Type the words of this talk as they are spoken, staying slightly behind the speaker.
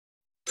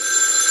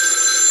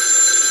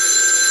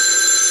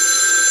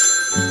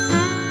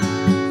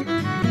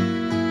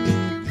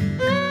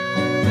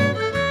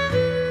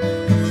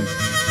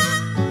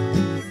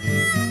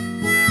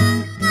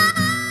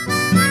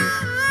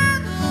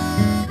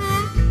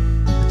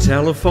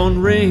telephone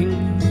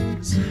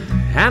rings,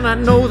 and I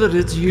know that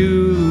it's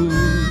you.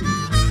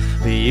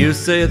 You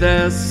say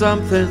there's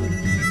something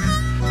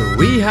that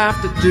we have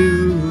to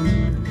do.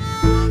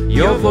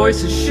 Your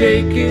voice is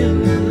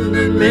shaking,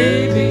 and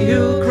maybe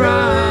you'll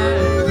cry.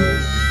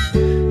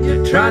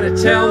 You try to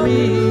tell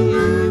me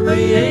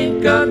we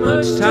ain't got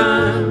much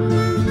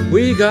time.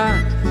 We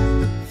got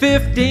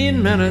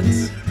 15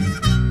 minutes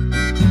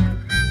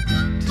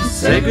to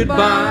say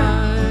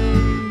goodbye.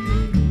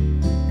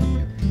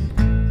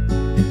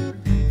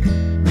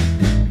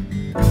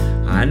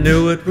 I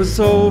knew it was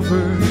over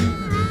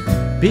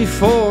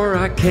before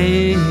I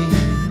came,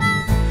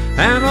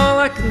 and all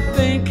I can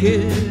think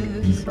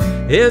is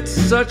it's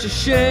such a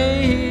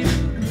shame.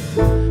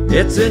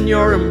 It's in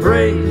your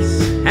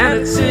embrace and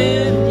it's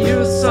in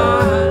your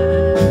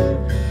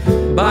side.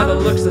 By the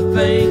looks of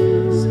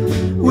things,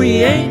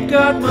 we ain't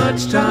got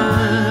much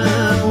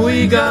time.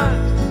 We got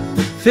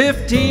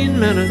 15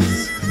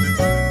 minutes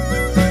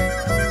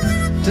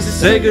to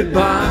say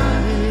goodbye.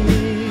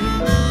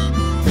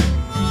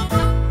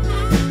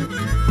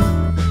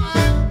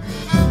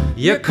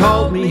 You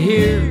called me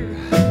here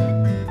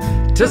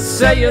to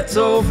say it's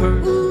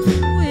over.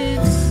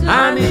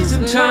 I need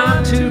some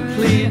time to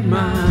plead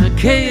my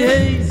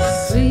case.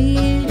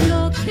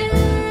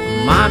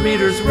 My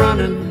meter's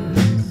running.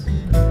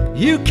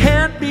 You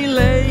can't be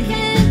late.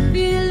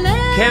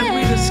 Can't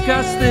we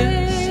discuss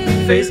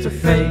this face to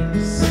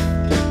face?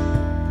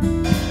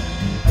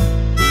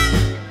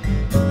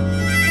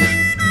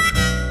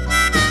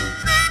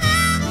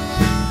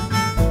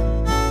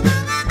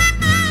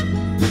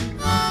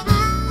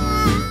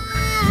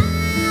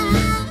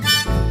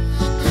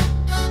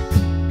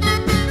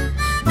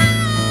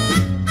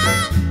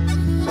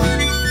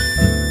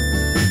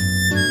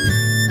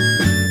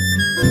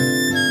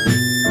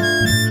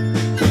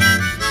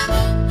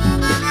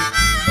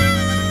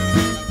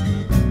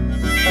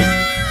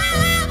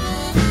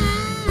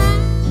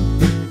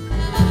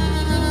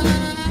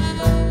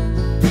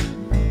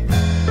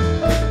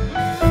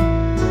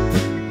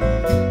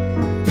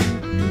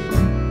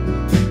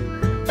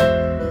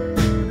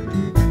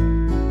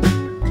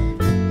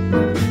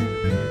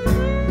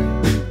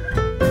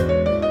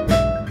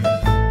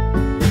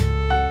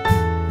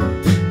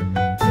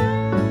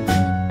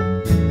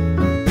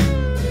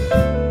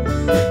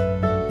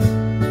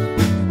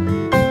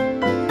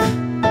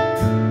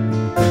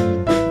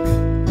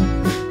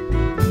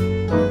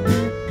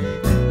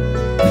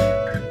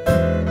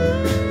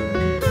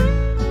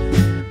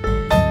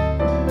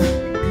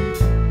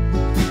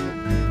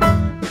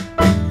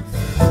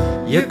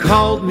 You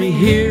called me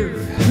here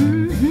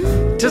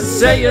to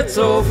say it's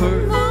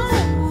over.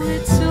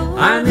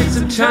 I need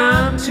some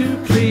time to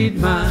plead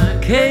my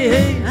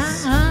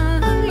case.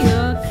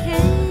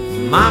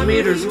 My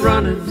meter's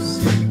running.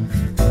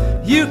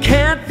 You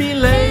can't be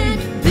late.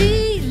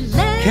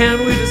 Can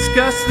we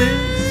discuss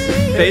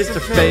this face to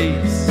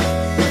face?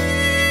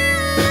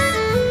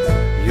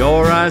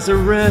 Your eyes are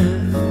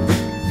red,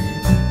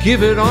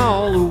 give it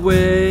all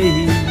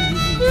away,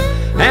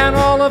 and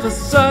all of a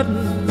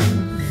sudden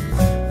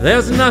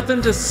there's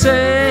nothing to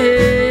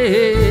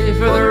say.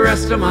 For the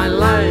rest of my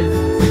life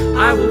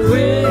I will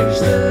wish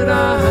that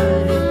I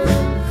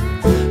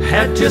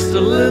had just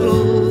a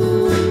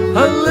little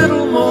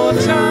more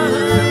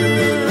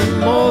time.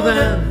 More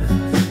than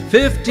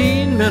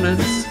 15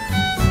 minutes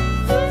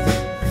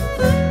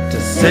to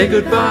say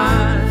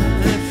goodbye.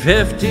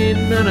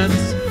 15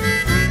 minutes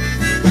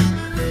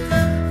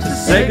to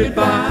say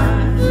goodbye.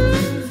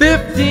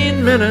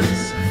 15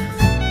 minutes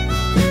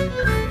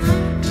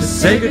to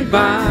say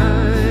goodbye.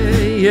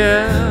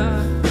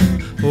 Yeah,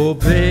 oh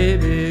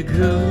baby,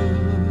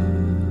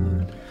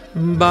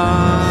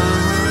 goodbye.